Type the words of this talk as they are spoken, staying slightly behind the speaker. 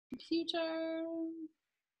computer.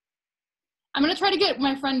 I'm gonna try to get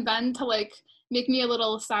my friend Ben to like make me a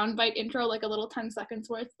little soundbite intro, like a little 10 seconds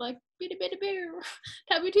worth, like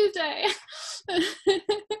Taboo Tuesday.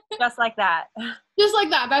 Just like that. Just like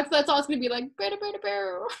that. That's all it's gonna be, like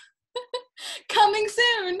coming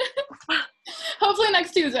soon. Hopefully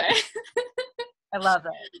next Tuesday. I love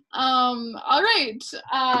it. All right.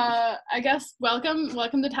 I guess welcome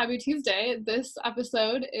to Taboo Tuesday. This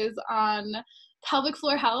episode is on pelvic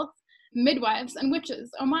floor health, midwives, and witches.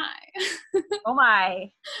 Oh my. Oh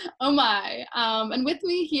my. Oh my. And with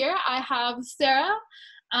me here, I have Sara.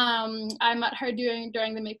 I met her during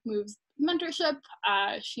the Make Moves mentorship.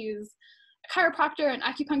 She's a chiropractor and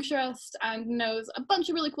acupuncturist and knows a bunch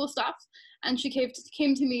of really cool stuff. And she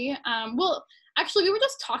came to me. Well, actually, we were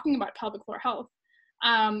just talking about pelvic floor health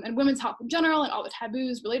and women's health in general and all the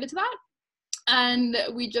taboos related to that. And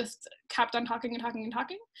we just kept on talking.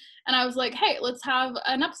 And I was like, hey, let's have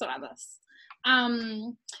an episode on this.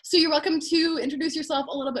 So you're welcome to introduce yourself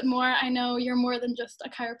a little bit more. I know you're more than just a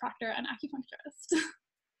chiropractor and acupuncturist.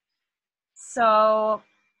 So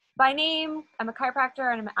by name, I'm a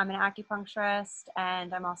chiropractor and I'm an acupuncturist,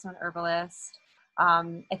 and I'm also an herbalist.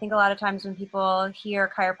 I think a lot of times when people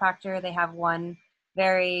hear chiropractor, they have one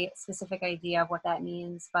very specific idea of what that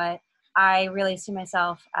means, but I really see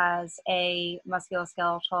myself as a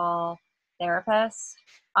musculoskeletal therapist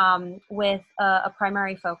with a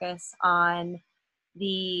primary focus on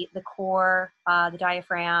the core, the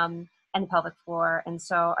diaphragm, and the pelvic floor. And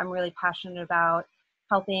so I'm really passionate about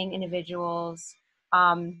helping individuals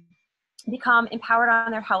become empowered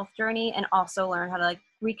on their health journey and also learn how to like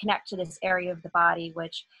reconnect to this area of the body,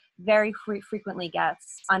 which very frequently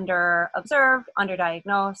gets underobserved,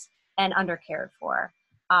 underdiagnosed, and undercared for.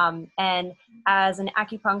 And as an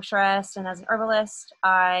acupuncturist and as an herbalist,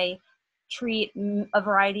 I treat a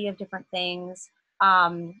variety of different things,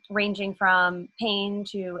 ranging from pain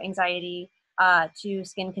to anxiety to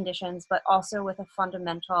skin conditions, but also with a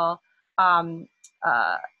fundamental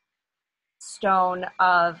stone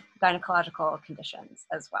of gynecological conditions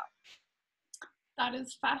as well. That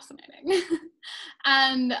is fascinating.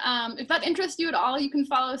 And if that interests you at all, you can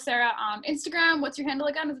follow Sara on Instagram. What's your handle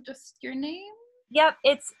again? Is it just your name? Yep,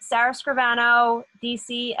 it's Sara Scrivano,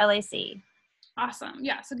 DC, LAC. Awesome.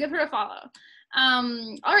 Yeah, so give her a follow.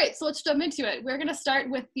 All right, so let's jump into it. We're going to start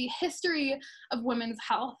with the history of women's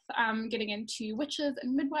health, getting into witches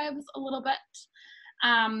and midwives a little bit.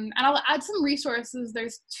 And I'll add some resources.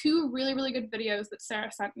 There's 2 really, really good videos that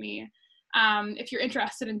Sara sent me. If you're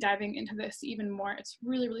interested in diving into this even more, it's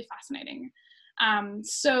really, really fascinating.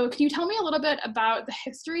 So can you tell me a little bit about the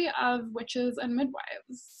history of witches and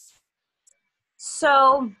midwives?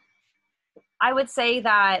 So I would say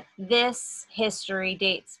that this history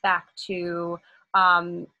dates back to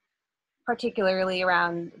particularly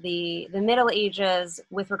around the Middle Ages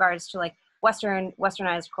with regards to like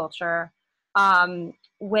westernized culture,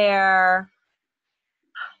 where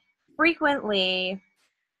frequently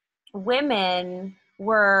women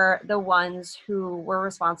were the ones who were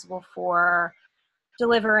responsible for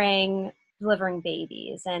delivering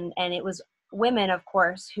babies, and it was women, of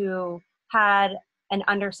course, who had an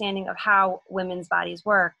understanding of how women's bodies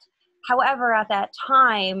worked. However, at that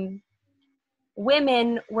time,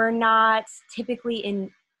 women were not typically in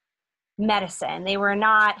medicine. They were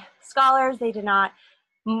not scholars. They did not,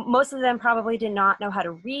 most of them probably did not know how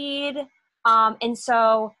to read. And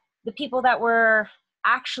so the people that were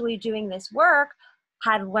actually doing this work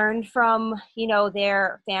had learned from,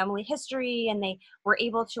 their family history, and they were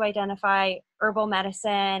able to identify herbal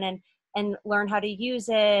medicine and learn how to use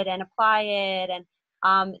it and apply it.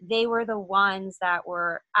 And they were the ones that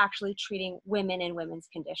were actually treating women and women's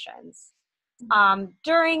conditions.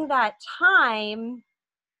 During that time,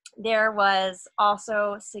 there was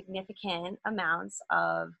also significant amounts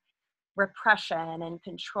of repression and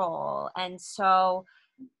control. And so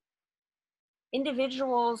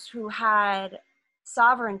individuals who had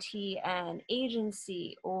sovereignty and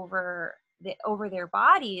agency over their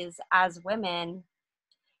bodies as women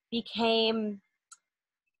became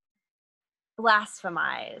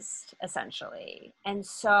blasphemized, essentially. And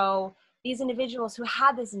so these individuals who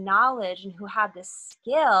had this knowledge and who had this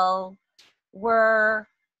skill were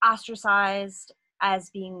ostracized as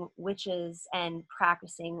being witches and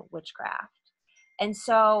practicing witchcraft. And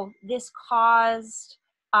so this caused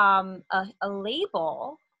a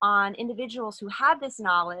label on individuals who had this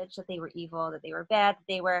knowledge that they were evil, that they were bad, that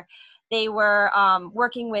they were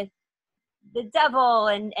working with the devil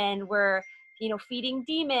and were feeding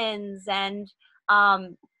demons, and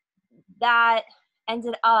that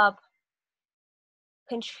ended up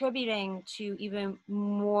contributing to even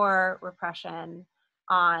more repression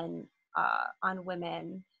on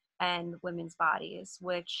women and women's bodies,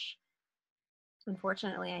 which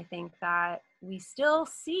unfortunately I think that we still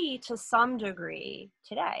see to some degree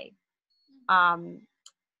today.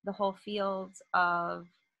 The whole field of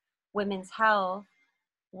women's health,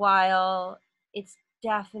 while it's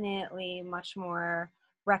definitely much more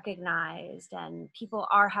recognized and people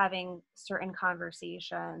are having certain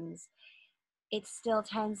conversations, it still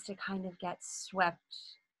tends to kind of get swept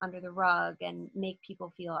under the rug and make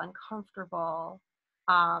people feel uncomfortable.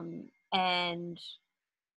 And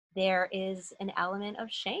there is an element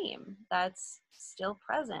of shame that's still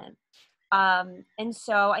present. And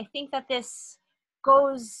so I think that this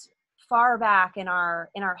goes far back in our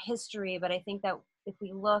history, but I think that if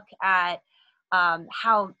we look at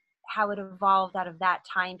how it evolved out of that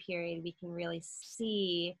time period, we can really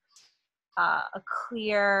see a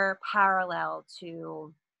clear parallel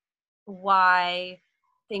to why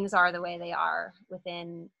things are the way they are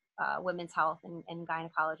within women's health and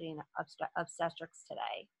gynecology and obstetrics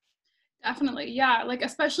today. Definitely, yeah. Like,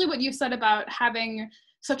 especially what you said about having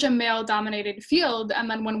such a male-dominated field, and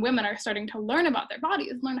then when women are starting to learn about their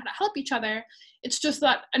bodies, learn how to help each other, it's just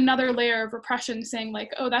that another layer of repression saying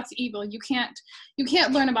like, oh, that's evil. You can't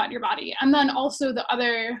learn about your body. And then also the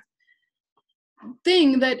other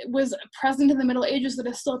thing that was present in the Middle Ages that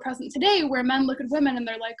is still present today, where men look at women and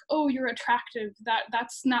they're like, oh, you're attractive.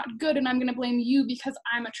 That's not good, and I'm going to blame you because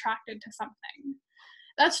I'm attracted to something.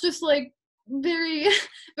 That's just like very,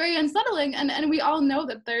 very unsettling. And we all know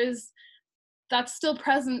that that's still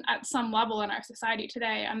present at some level in our society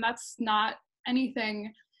today. And that's not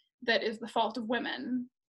anything that is the fault of women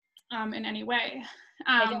in any way.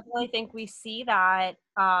 I definitely think we see that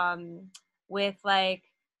with like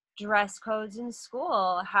dress codes in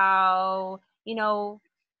school, how, you know,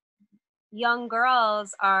 young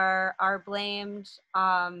girls are blamed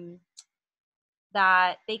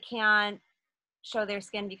that they can't show their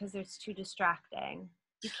skin because it's too distracting.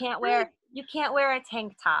 You can't wear a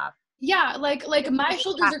tank top. Yeah, like my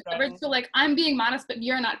shoulders are covered, so like I'm being modest, but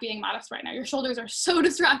you're not being modest right now. Your shoulders are so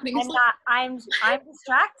distracting. I'm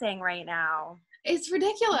distracting right now. It's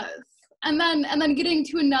ridiculous. And then getting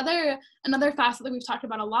to another facet that we've talked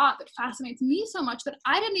about a lot that fascinates me so much that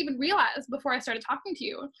I didn't even realize before I started talking to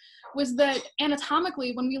you, was that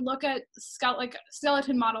anatomically, when we look at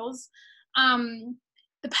skeleton models,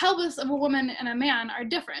 the pelvis of a woman and a man are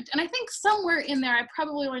different. And I think somewhere in there, I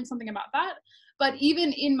probably learned something about that. But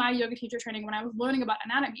even in my yoga teacher training, when I was learning about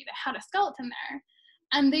anatomy, they had a skeleton there.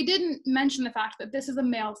 And they didn't mention the fact that this is a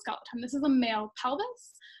male skeleton. This is a male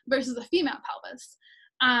pelvis versus a female pelvis.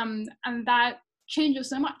 And that changes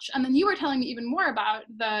so much. And then you were telling me even more about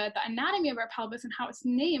the anatomy of our pelvis and how it's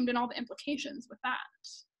named and all the implications with that.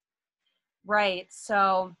 Right.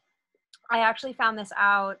 So I actually found this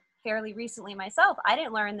out fairly recently myself. I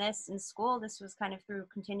didn't learn this in school. This was kind of through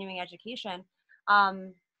continuing education.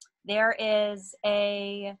 There is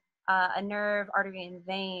a nerve, artery, and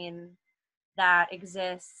vein that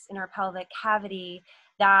exists in our pelvic cavity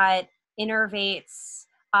that innervates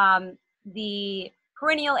the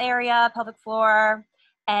perineal area, pelvic floor,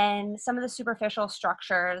 and some of the superficial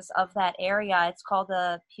structures of that area. It's called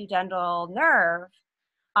the pudendal nerve.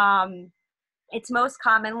 It's most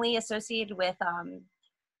commonly associated with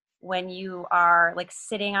when you are like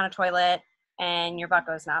sitting on a toilet and your butt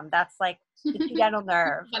goes numb. That's like the pudendal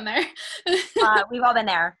nerve. Been there. We've all been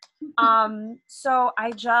there. So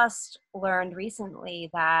I just learned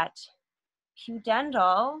recently that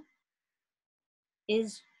pudendal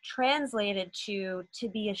is translated to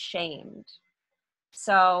be ashamed.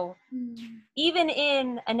 So even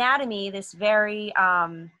in anatomy, this very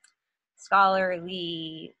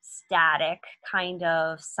scholarly, static kind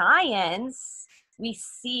of science, we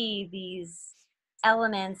see these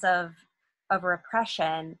elements of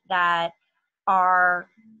repression that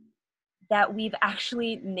we've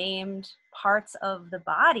actually named parts of the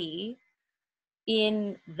body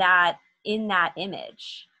in that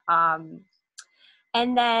image.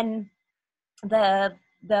 And then the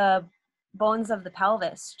bones of the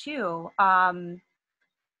pelvis too. Can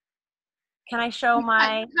I show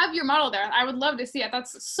my... You have your model there. I would love to see it.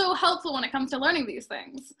 That's so helpful when it comes to learning these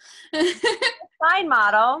things. Spine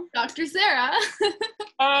model. Dr. Sara.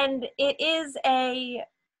 And it is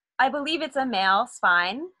I believe it's a male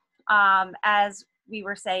spine. As we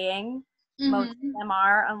were saying, most of them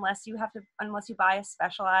are, unless you buy a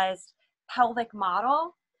specialized pelvic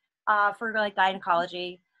model for like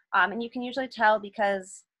gynecology. And you can usually tell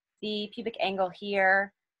because the pubic angle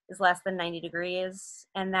here is less than 90 degrees.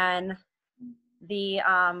 And then the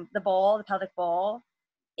bowl, the pelvic bowl,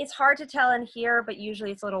 it's hard to tell in here, but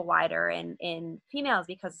usually it's a little wider in females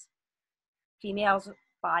because females'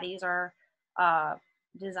 bodies are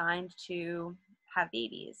designed to have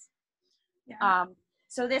babies. Yeah.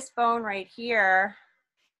 So this bone right here,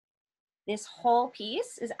 this whole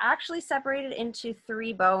piece is actually separated into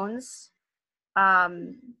 3 bones.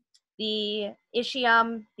 The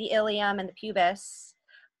ischium, the ilium, and the pubis,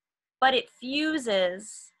 but it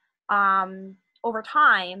fuses over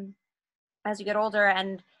time as you get older,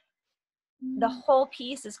 and the whole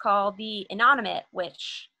piece is called the inanimate,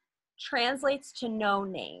 which translates to no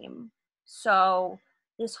name. So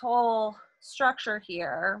this whole structure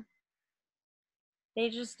here, they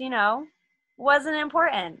just, wasn't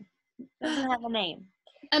important. Doesn't have a name.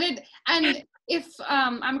 And if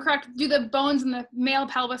I'm correct, do the bones in the male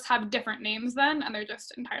pelvis have different names then, and they're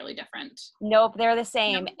just entirely different? Nope, they're the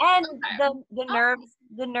same. Nope. And Okay.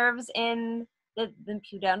 the nerves in the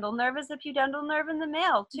pudendal nerve is the pudendal nerve in the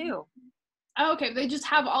male too. Oh, okay, they just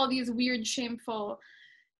have all these weird, shameful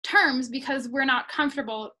terms because we're not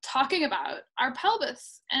comfortable talking about our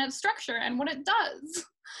pelvis and its structure and what it does.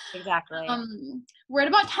 Exactly. We're at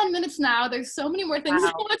about 10 minutes now. There's so many more things Wow.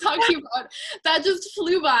 I want to talk to you about. That just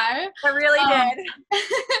flew by. It really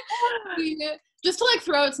did. Just to like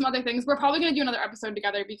throw out some other things, we're probably going to do another episode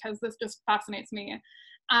together because this just fascinates me.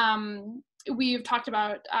 We've talked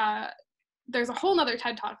about, there's a whole nother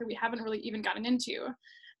TED Talk that we haven't really even gotten into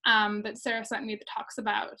that Sara sent me that talks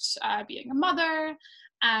about being a mother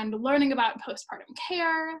and learning about postpartum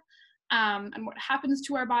care. And what happens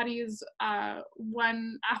to our bodies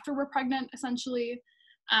after we're pregnant, essentially,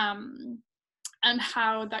 and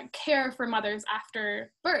how that care for mothers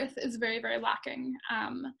after birth is very, very lacking.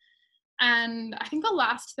 And I think the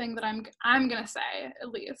last thing that I'm gonna say, at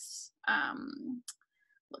least,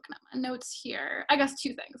 looking at my notes here, I guess 2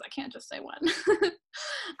 things. I can't just say one.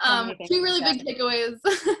 2 really big takeaways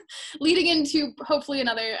leading into hopefully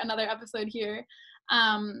another episode here.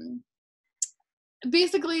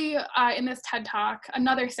 Basically, in this TED Talk,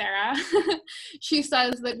 another Sara, she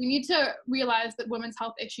says that we need to realize that women's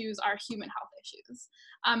health issues are human health issues.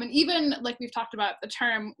 And even like we've talked about the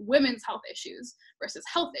term women's health issues versus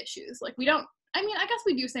health issues, like I guess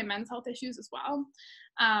we do say men's health issues as well,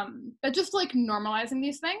 but just like normalizing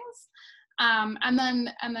these things. And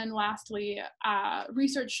then lastly,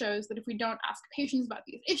 research shows that if we don't ask patients about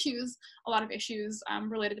these issues, a lot of issues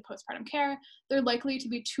related to postpartum care, they're likely to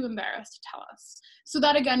be too embarrassed to tell us. So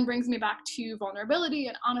that again brings me back to vulnerability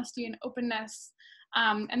and honesty and openness,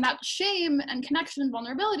 and that shame and connection and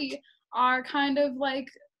vulnerability are kind of like,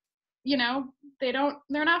 they're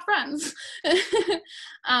not friends.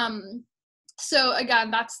 So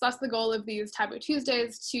again, that's the goal of these Taboo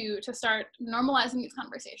Tuesdays, to start normalizing these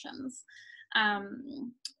conversations.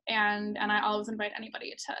 And I always invite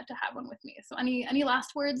anybody to have one with me. So any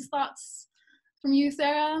last words, thoughts from you,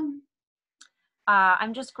 Sara?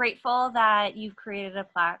 I'm just grateful that you've created a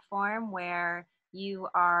platform where you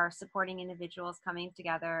are supporting individuals coming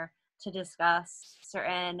together to discuss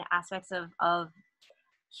certain aspects of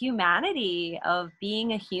humanity, of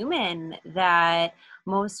being a human, that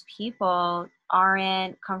most people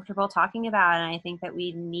aren't comfortable talking about. And I think that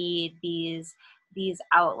we need these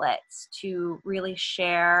outlets to really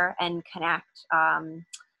share and connect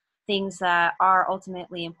things that are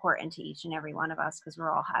ultimately important to each and every one of us, because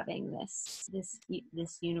we're all having this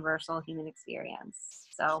universal human experience.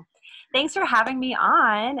 So thanks for having me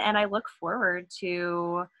on, and I look forward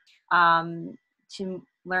to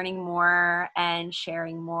learning more and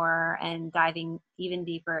sharing more and diving even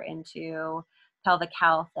deeper into pelvic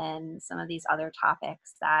health and some of these other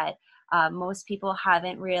topics that most people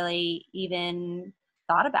haven't really even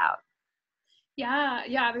thought about. Yeah,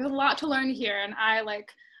 there's a lot to learn here, and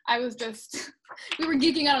we were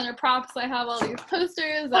geeking out on your props. I have all these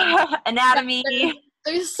posters and anatomy.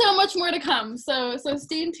 There's so much more to come, so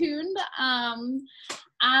stay tuned,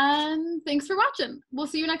 and thanks for watching. We'll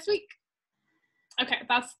see you next week. Okay,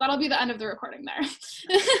 that'll be the end of the recording there.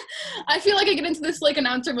 I feel like I get into this like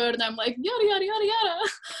announcer mode and I'm like, yada, yada, yada, yada.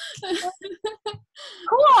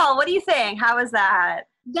 Cool. What do you think? How was that?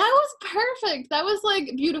 That was perfect. That was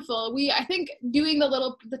like beautiful. I think doing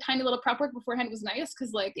the tiny little prep work beforehand was nice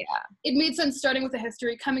because it made sense starting with the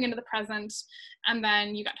history, coming into the present, and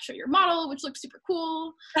then you got to show your model, which looked super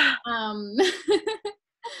cool.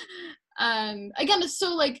 And again, it's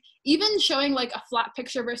so like even showing like a flat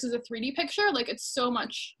picture versus a 3D picture, like it's so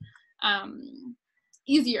much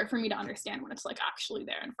easier for me to understand when it's like actually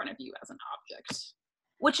there in front of you as an object.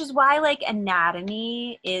 Which is why like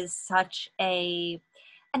anatomy